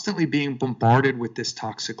constantly being bombarded with this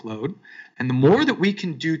toxic load. And the more that we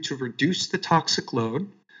can do to reduce the toxic load,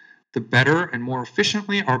 the better and more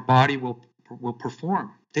efficiently our body will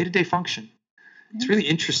perform day-to-day function. It's really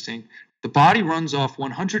interesting. The body runs off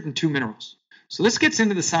 102 minerals. So this gets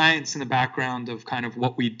into the science and the background of kind of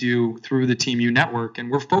what we do through the Team U network.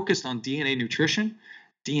 And we're focused on DNA nutrition,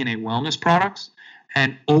 DNA wellness products,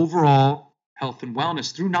 and overall health and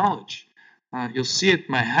wellness through knowledge. You'll see it in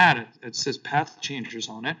my hat. It says Path Changers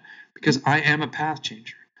on it, because I am a path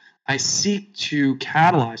changer. I seek to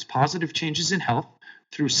catalyze positive changes in health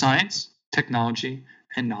through science, technology,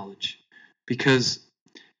 and knowledge. Because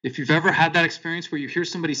if you've ever had that experience where you hear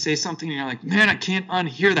somebody say something and you're like, man, I can't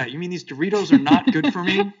unhear that. You mean these Doritos are not good for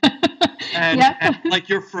me? And like,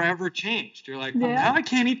 you're forever changed. You're like, well, now I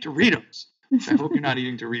can't eat Doritos. I hope you're not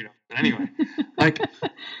eating Doritos. But anyway, like,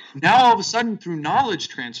 now all of a sudden through knowledge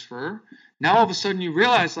transfer, now all of a sudden you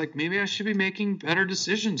realize, like, maybe I should be making better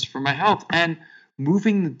decisions for my health. And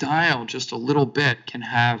moving the dial just a little bit can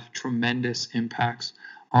have tremendous impacts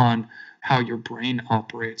on how your brain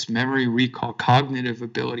operates, memory, recall, cognitive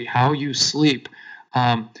ability, how you sleep,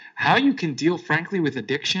 how you can deal, frankly, with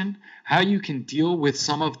addiction, how you can deal with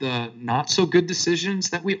some of the not so good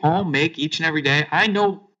decisions that we all make each and every day. I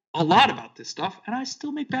know a lot about this stuff, and I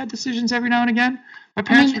still make bad decisions every now and again. My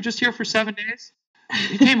parents were just here for 7 days.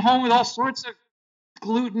 They came home with all sorts of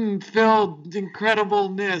gluten-filled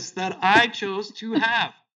incredibleness that I chose to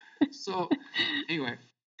have. So anyway,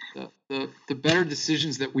 the better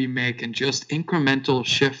decisions that we make and just incremental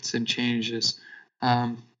shifts and changes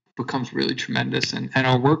becomes really tremendous. And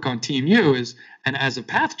our work on Team U is, and as a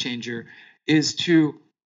path changer, is to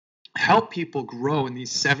help people grow in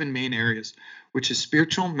these 7 main areas, which is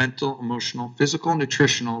spiritual, mental, emotional, physical,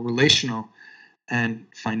 nutritional, relational, and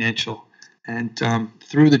financial. And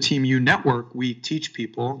through the Team U network, we teach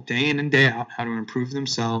people day in and day out how to improve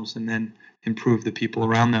themselves and then improve the people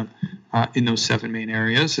around them in those 7 main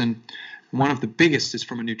areas. And one of the biggest is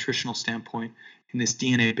from a nutritional standpoint in this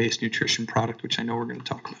DNA-based nutrition product, which I know we're going to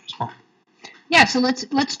talk about as well. Yeah, so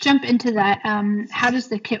let's jump into that. How does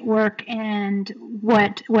the kit work, and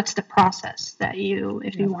what's the process that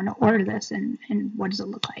if you want to order this, and what does it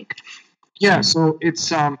look like? Yeah, so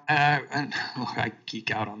it's and look, I geek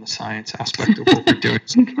out on the science aspect of what we're doing.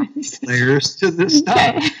 So layers to this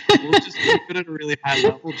stuff. We'll just keep it at a really high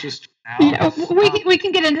level just now. Yeah, we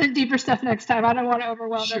can get into the deeper stuff next time. I don't want to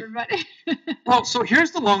overwhelm everybody. Well, so here's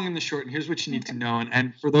the long and the short, and here's what you need to know.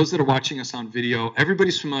 And for those that are watching us on video,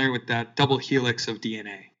 everybody's familiar with that double helix of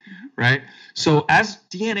DNA, right? So as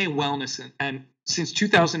DNA wellness and since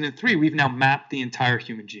 2003, we've now mapped the entire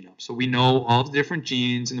human genome. So we know all the different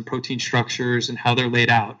genes and the protein structures and how they're laid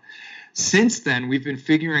out. Since then, we've been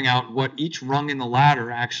figuring out what each rung in the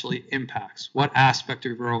ladder actually impacts. What aspect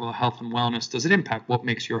of your overall health and wellness does it impact? What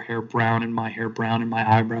makes your hair brown and my hair brown and my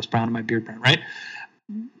eyebrows brown and my beard brown, right?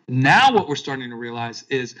 Now what we're starting to realize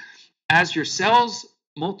is as your cells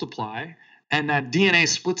multiply and that DNA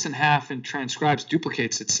splits in half and transcribes,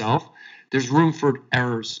 duplicates itself, there's room for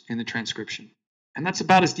errors in the transcription. And that's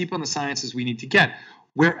about as deep on the science as we need to get.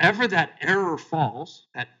 Wherever that error falls,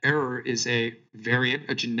 that error is a variant,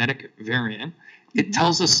 a genetic variant. It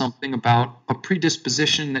tells us something about a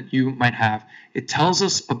predisposition that you might have. It tells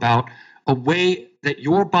us about a way that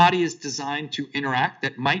your body is designed to interact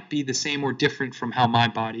that might be the same or different from how my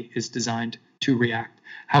body is designed to react.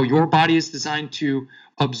 How your body is designed to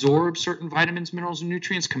absorb certain vitamins, minerals, and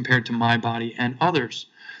nutrients compared to my body and others.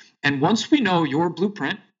 And once we know your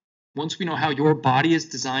blueprint, once we know how your body is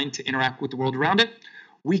designed to interact with the world around it,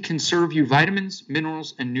 we can serve you vitamins,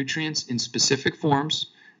 minerals, and nutrients in specific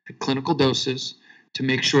forms at clinical doses to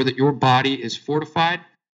make sure that your body is fortified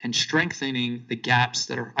and strengthening the gaps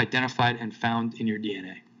that are identified and found in your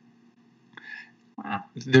DNA. Wow.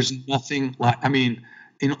 There's nothing like, I mean,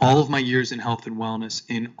 in all of my years in health and wellness,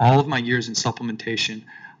 in all of my years in supplementation,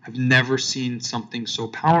 I've never seen something so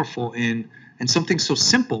powerful and something so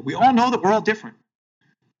simple. We all know that we're all different.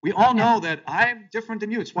 We all know that I'm different than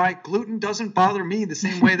you. It's why gluten doesn't bother me the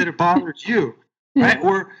same way that it bothers you, right?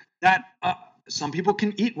 Or that some people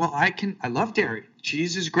can eat. Well, I love dairy.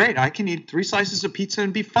 Cheese is great. I can eat 3 slices of pizza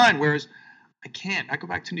and be fine, whereas I can't. I go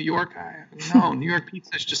back to New York. No, New York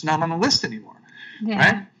pizza is just not on the list anymore,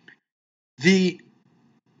 right? The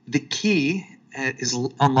key is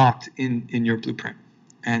unlocked in your blueprint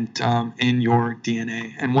and in your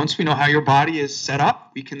DNA. And once we know how your body is set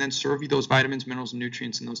up, we can then serve you those vitamins, minerals, and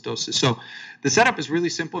nutrients in those doses. So the setup is really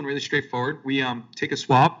simple and really straightforward. We take a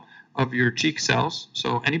swab of your cheek cells.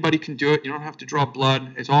 So anybody can do it. You don't have to draw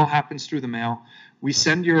blood. It all happens through the mail. We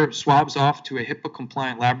send your swabs off to a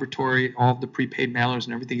HIPAA-compliant laboratory. All of the prepaid mailers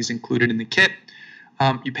and everything is included in the kit.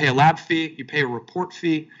 You pay a lab fee. You pay a report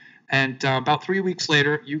fee. And about 3 weeks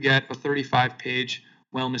later, you get a 35-page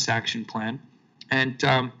wellness action plan. And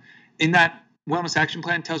in that wellness action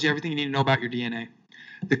plan, it tells you everything you need to know about your DNA.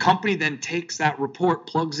 The company then takes that report,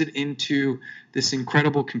 plugs it into this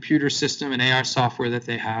incredible computer system and AI software that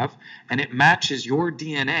they have, and it matches your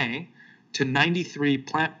DNA to 93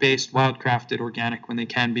 plant-based, wild-crafted, organic, when they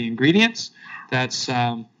can be, ingredients. That's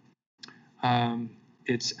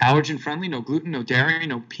it's allergen-friendly, no gluten, no dairy,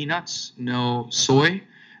 no peanuts, no soy,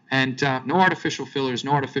 and no artificial fillers,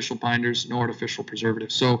 no artificial binders, no artificial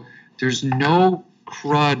preservatives. So there's no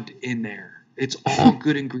crud in there. It's all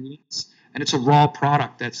good ingredients, and it's a raw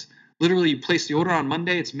product that's literally, you place the order on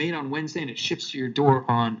Monday, it's made on Wednesday, and it ships to your door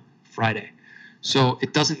on Friday. So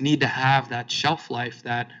it doesn't need to have that shelf life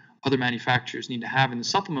that other manufacturers need to have in the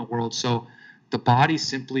supplement world. So the body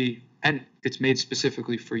simply, and it's made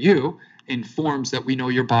specifically for you in forms that we know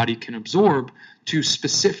your body can absorb to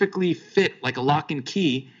specifically fit like a lock and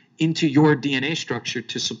key into your DNA structure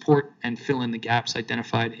to support and fill in the gaps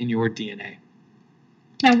identified in your DNA.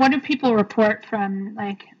 Now, what do people report from,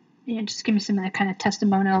 like, just give me some of the kind of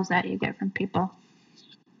testimonials that you get from people?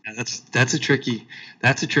 Yeah, that's a tricky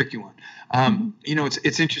one. You know,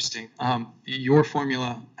 it's interesting. Your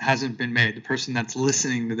formula hasn't been made. The person that's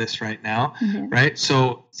listening to this right now, right?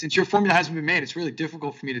 So since your formula hasn't been made, it's really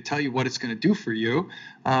difficult for me to tell you what it's going to do for you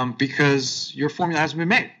because your formula hasn't been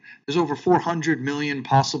made. There's over 400 million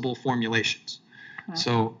possible formulations. Wow.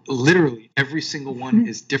 So literally every single one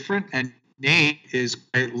is different, and name is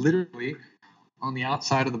literally on the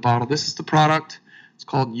outside of the bottle. This is the product. It's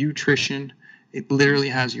called Nutrition. It literally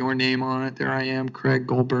has your name on it. There I am, Craig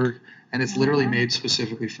Goldberg, and it's literally made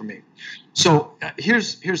specifically for me. So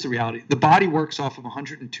here's the reality. The body works off of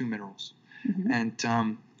 102 minerals.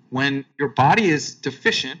 And when your body is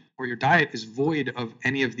deficient or your diet is void of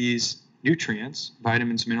any of these nutrients,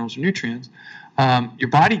 vitamins, minerals, or nutrients, your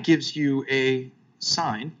body gives you a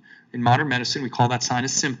sign. In modern medicine, we call that sign a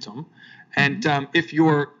symptom. And if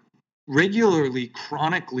you're regularly,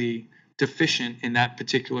 chronically deficient in that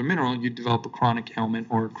particular mineral, you develop a chronic ailment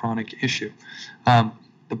or a chronic issue.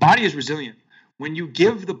 The body is resilient. When you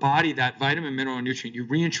give the body that vitamin, mineral, or nutrient, you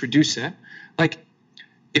reintroduce it. Like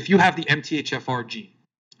if you have the MTHFR gene,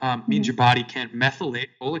 means your body can't methylate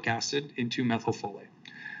folic acid into methylfolate.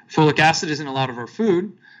 Folic acid is in a lot of our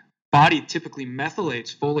food. Body typically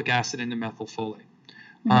methylates folic acid into methylfolate.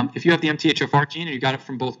 If you have the MTHFR gene and you got it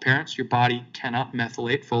from both parents, your body cannot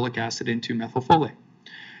methylate folic acid into methylfolate.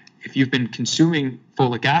 If you've been consuming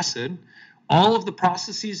folic acid, all of the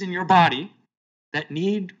processes in your body that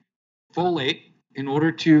need folate in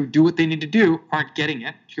order to do what they need to do aren't getting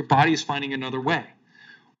it. Your body is finding another way.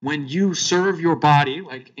 when you serve your body,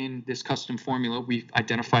 like in this custom formula, we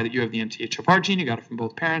identify that you have the MTHFR gene, you got it from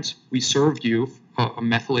both parents. We serve you a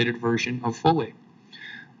methylated version of folate.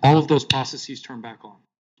 All of those processes turn back on.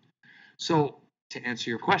 So to answer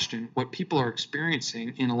your question, what people are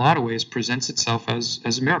experiencing in a lot of ways presents itself as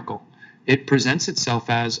a miracle. It presents itself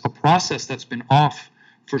as a process that's been off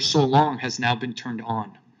for so long has now been turned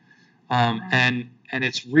on. And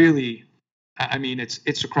it's really, I mean,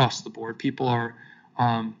 it's across the board. People are,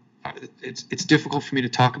 it's difficult for me to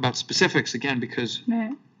talk about specifics again because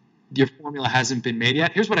your formula hasn't been made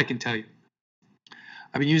yet. Here's what I can tell you.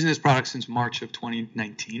 I've been using this product since March of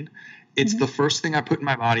 2019. It's the first thing I put in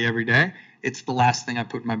my body every day. It's the last thing I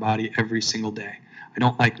put in my body every single day. I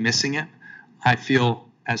don't like missing it. I feel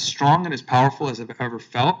as strong and as powerful as I've ever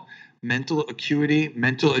felt. Mental acuity,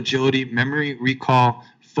 mental agility, memory, recall,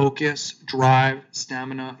 focus, drive,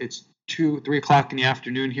 stamina. It's 2-3 o'clock in the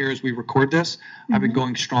afternoon here as we record this. I've been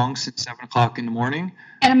going strong since 7 o'clock in the morning.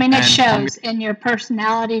 And I mean, it shows in your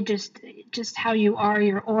personality, just how you are,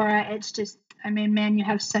 your aura. It's just, I mean, man, you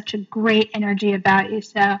have such a great energy about you.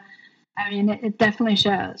 So, I mean, it definitely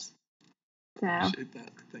shows. So, appreciate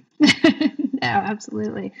that. Thank you. No,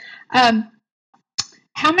 absolutely.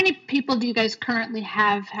 How many people do you guys currently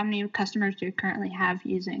have? How many customers do you currently have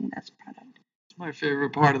using this product? It's my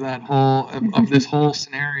favorite part of that whole of this whole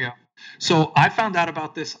scenario. So I found out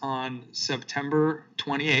about this on September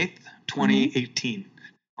 28th, 2018.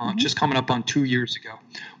 Just coming up on 2 years ago.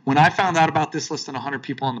 When I found out about this, less than 100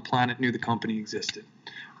 people on the planet knew the company existed.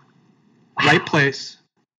 Wow. Right place,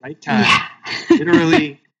 right time. Yeah.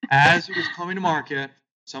 Literally, as it was coming to market,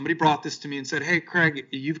 somebody brought this to me and said, hey, Craig,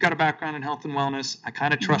 you've got a background in health and wellness. I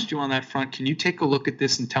kind of trust you on that front. Can you take a look at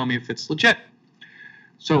this and tell me if it's legit?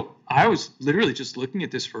 So I was literally just looking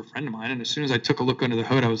at this for a friend of mine. And as soon as I took a look under the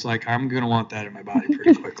hood, I was like, I'm going to want that in my body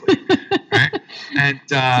pretty quickly. Right? And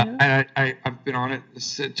I've been on it.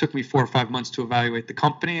 It took me 4 or 5 months to evaluate the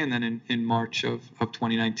company. And then in March of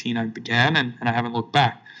 2019, I began, and I haven't looked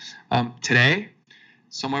back. Today,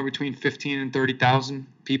 somewhere between 15 and 30,000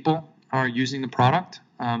 people are using the product.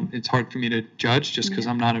 It's hard for me to judge just because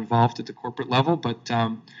I'm not involved at the corporate level, but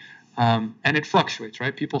and it fluctuates,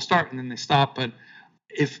 right? People start and then they stop. But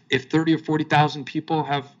if 30 or 40,000 people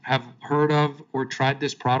have heard of or tried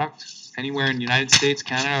this product anywhere in the United States,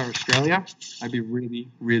 Canada, or Australia, I'd be really,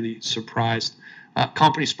 really surprised.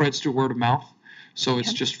 Company spreads through word of mouth, so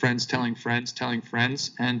it's just friends telling friends,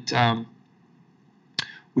 and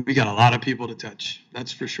we got a lot of people to touch.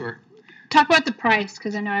 That's for sure. Talk about the price,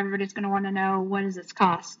 because I know everybody's going to want to know what does this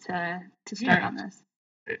cost to start on this.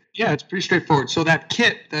 Yeah, it's pretty straightforward. So that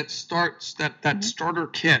kit that starts that starter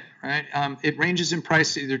kit, right? It ranges in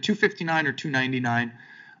price either $259 or $299.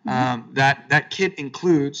 That kit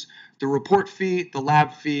includes the report fee, the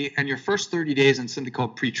lab fee, and your first 30 days on something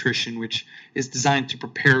called Pretrition, which is designed to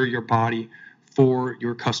prepare your body for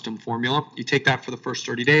your custom formula. You take that for the first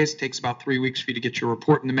 30 days. It takes about 3 weeks for you to get your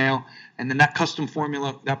report in the mail, and then that custom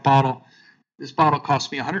formula, this bottle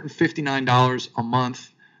cost me $159 a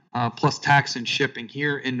month. Plus tax and shipping.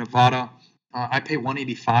 Here in Nevada, I pay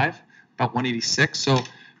 $185, about $186. So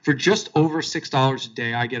for just over $6 a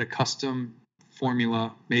day, I get a custom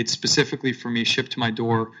formula made specifically for me, shipped to my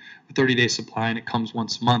door, a 30-day supply, and it comes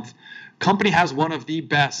once a month. Company has one of the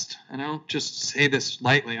best, and I don't just say this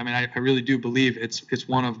lightly. I mean, I really do believe it's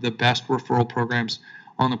one of the best referral programs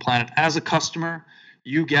on the planet. As a customer,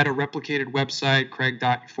 you get a replicated website,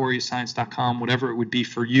 craig.euphoriascience.com, whatever it would be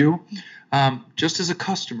for you. Just as a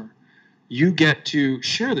customer, you get to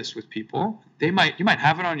share this with people. You might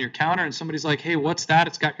have it on your counter and somebody's like, hey, what's that?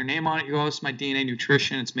 It's got your name on it. You go, oh, it's my DNA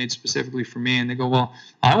Nutrition. It's made specifically for me. And they go, well,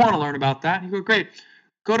 I want to learn about that. And you go, great.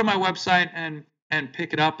 Go to my website and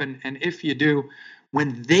pick it up. And if you do,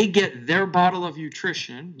 when they get their bottle of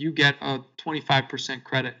nutrition, you get a 25%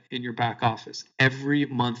 credit in your back office every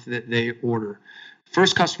month that they order.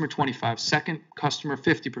 First customer, 25%. Second customer,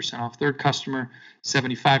 50% off. Third customer,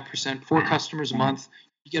 75%. 4 customers a month,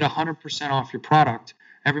 you get 100% off your product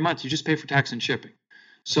every month. You just pay for tax and shipping.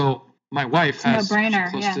 So my wife has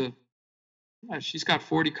she's got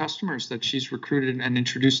 40 customers that she's recruited and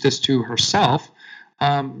introduced this to herself.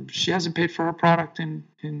 She hasn't paid for her product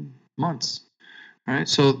in months. All right.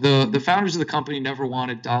 So the founders of the company never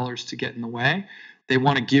wanted dollars to get in the way. They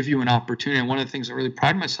want to give you an opportunity. And one of the things I really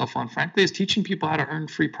pride myself on, frankly, is teaching people how to earn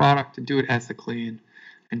free product and do it ethically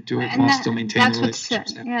and do it while still maintaining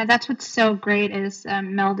relationships. That's what's so great is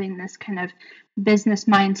melding this kind of business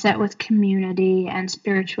mindset with community and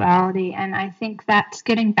spirituality. And I think that's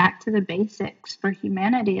getting back to the basics for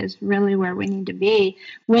humanity is really where we need to be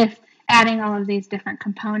with adding all of these different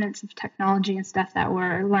components of technology and stuff that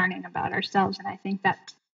we're learning about ourselves. And I think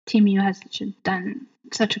Team U has done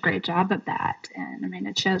such a great job of that, and I mean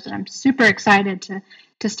it shows. And I'm super excited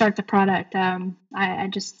to start the product. I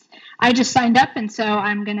just signed up, and so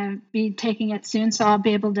I'm gonna be taking it soon. So I'll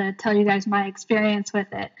be able to tell you guys my experience with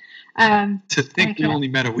it. To think we only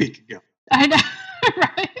met a week ago. I know,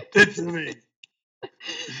 right? It's amazing.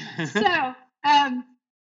 So, and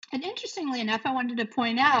interestingly enough, I wanted to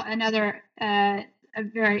point out another a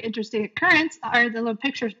very interesting occurrence are the little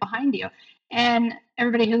pictures behind you. And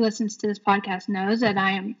everybody who listens to this podcast knows that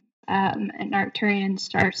I am an Arcturian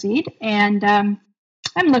starseed, and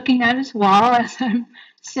I'm looking at his wall as I'm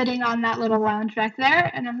sitting on that little lounge back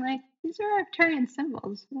there, and I'm like, these are Arcturian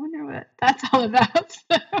symbols. I wonder what that's all about.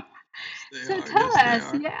 So tell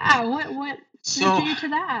us, what drew you to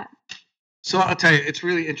that? So I'll tell you, it's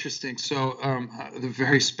really interesting. So the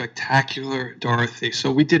very spectacular Dorothy.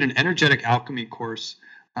 So we did an energetic alchemy course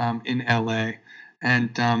in LA,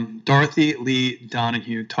 and Dorothy Lee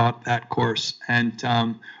Donahue taught that course, and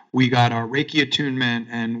we got our Reiki attunement,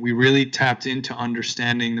 and we really tapped into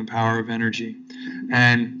understanding the power of energy.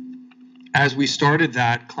 And as we started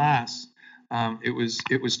that class,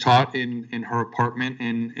 it was taught in her apartment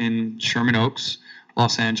in Sherman Oaks,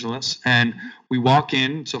 Los Angeles, and we walk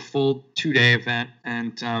in. It's a full 2-day event,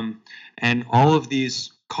 and all of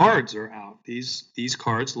these cards are out. These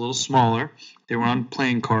cards, a little smaller, they were on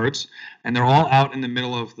playing cards, and they're all out in the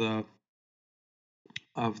middle of the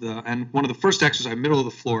and one of the first exercises, middle of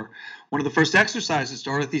the floor. One of the first exercises,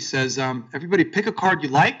 Dorothy says, everybody pick a card you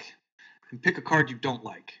like and pick a card you don't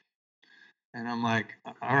like. And I'm like,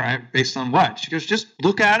 all right, based on what? She goes, just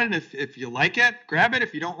look at it. If you like it, grab it.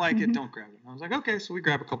 If you don't like it, don't grab it. And I was like, okay, so we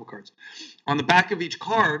grab a couple cards. On the back of each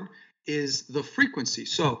card is the frequency.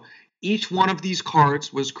 So each one of these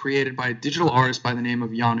cards was created by a digital artist by the name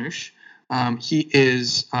of Janusz. He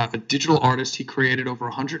is a digital artist. He created over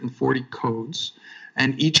 140 codes.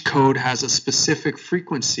 And each code has a specific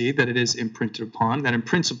frequency that it is imprinted upon, that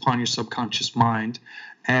imprints upon your subconscious mind.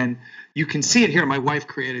 And you can see it here. My wife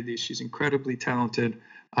created these. She's incredibly talented.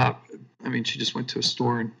 She just went to a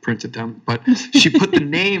store and printed them. But she put the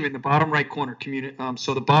name in the bottom right corner.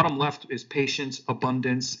 So the bottom left is patience,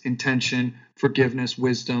 abundance, intention, forgiveness,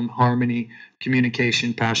 wisdom, harmony,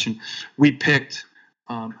 communication, passion. We picked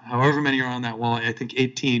however many are on that wall. I think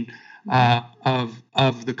 18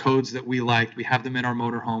 of the codes that we liked. We have them in our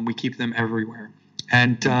motorhome. We keep them everywhere.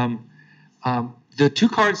 And the two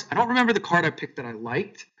cards, I don't remember the card I picked that I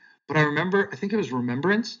liked, but I remember, I think it was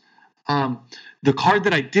Remembrance. The card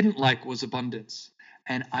that I didn't like was Abundance.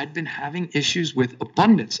 And I'd been having issues with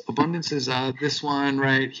abundance. Abundance is this one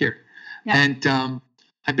right here. Yeah. And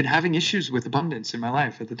I've been having issues with abundance in my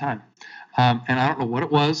life at the time. And I don't know what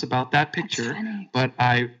it was about that picture, but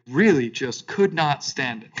I really just could not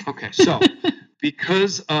stand it. Okay, so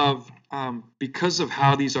because of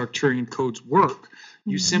how these Arcturian codes work,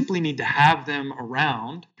 you simply need to have them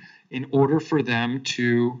around in order for them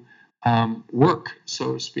to work,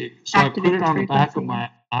 so to speak. So I put it on the back of my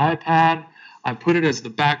iPad. I put it as the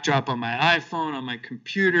backdrop on my iPhone, on my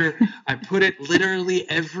computer. I put it literally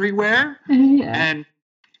everywhere. Yeah. And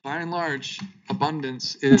by and large,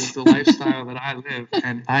 abundance is the lifestyle that I live,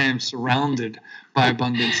 and I am surrounded by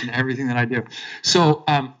abundance in everything that I do. So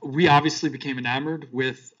we obviously became enamored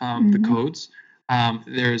with the codes.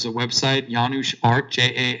 There's a website, Janusz Art,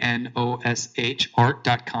 JANOSH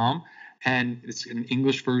art.com, and it's an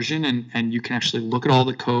English version, and you can actually look at all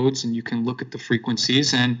the codes, and you can look at the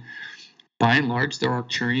frequencies, and by and large, they're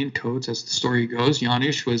Arcturian codes. As the story goes,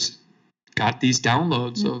 Janusz got these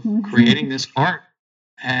downloads of creating this art.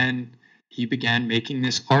 And he began making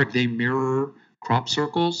this art. They mirror crop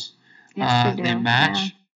circles. Yes, they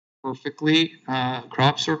match perfectly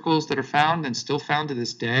crop circles that are found and still found to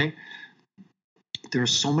this day. There are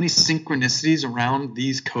so many synchronicities around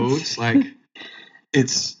these codes. Like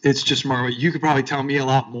it's just more. You could probably tell me a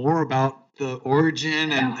lot more about the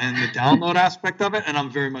origin and the download aspect of it. And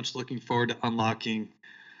I'm very much looking forward to unlocking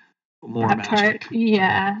more that magic. Part.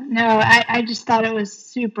 Yeah, no, I just thought it was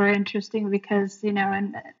super interesting because,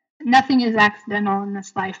 and nothing is accidental in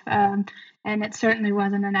this life. And it certainly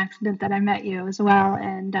wasn't an accident that I met you as well.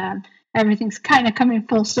 And everything's kind of coming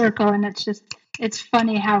full circle. And it's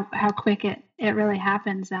funny how quick it really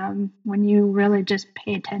happens when you really just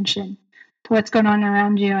pay attention to what's going on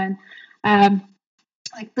around you. And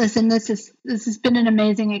listen, this has been an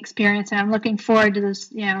amazing experience, and I'm looking forward to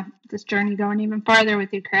this, this journey going even farther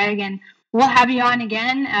with you, Craig. And we'll have you on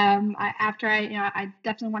again I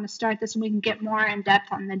definitely want to start this, and we can get more in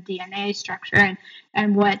depth on the DNA structure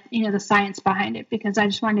and what the science behind it, because I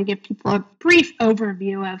just wanted to give people a brief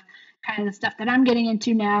overview of kind of the stuff that I'm getting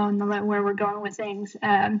into now and where we're going with things.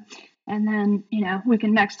 And then, we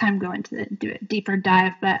can next time do a deeper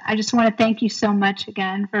dive. But I just want to thank you so much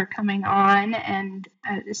again for coming on. And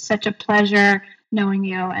it's such a pleasure knowing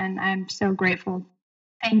you. And I'm so grateful.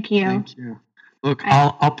 Thank you. Thank you. Look,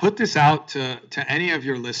 I'll put this out to any of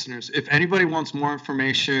your listeners. If anybody wants more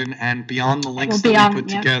information and beyond the links that we put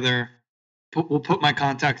together, we'll put my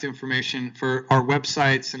contact information for our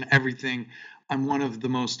websites and everything. I'm one of the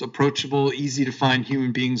most approachable, easy to find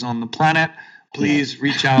human beings on the planet. Please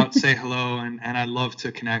reach out, say hello, and I'd love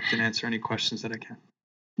to connect and answer any questions that I can.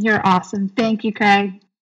 You're awesome. Thank you, Craig.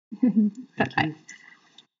 Thank you.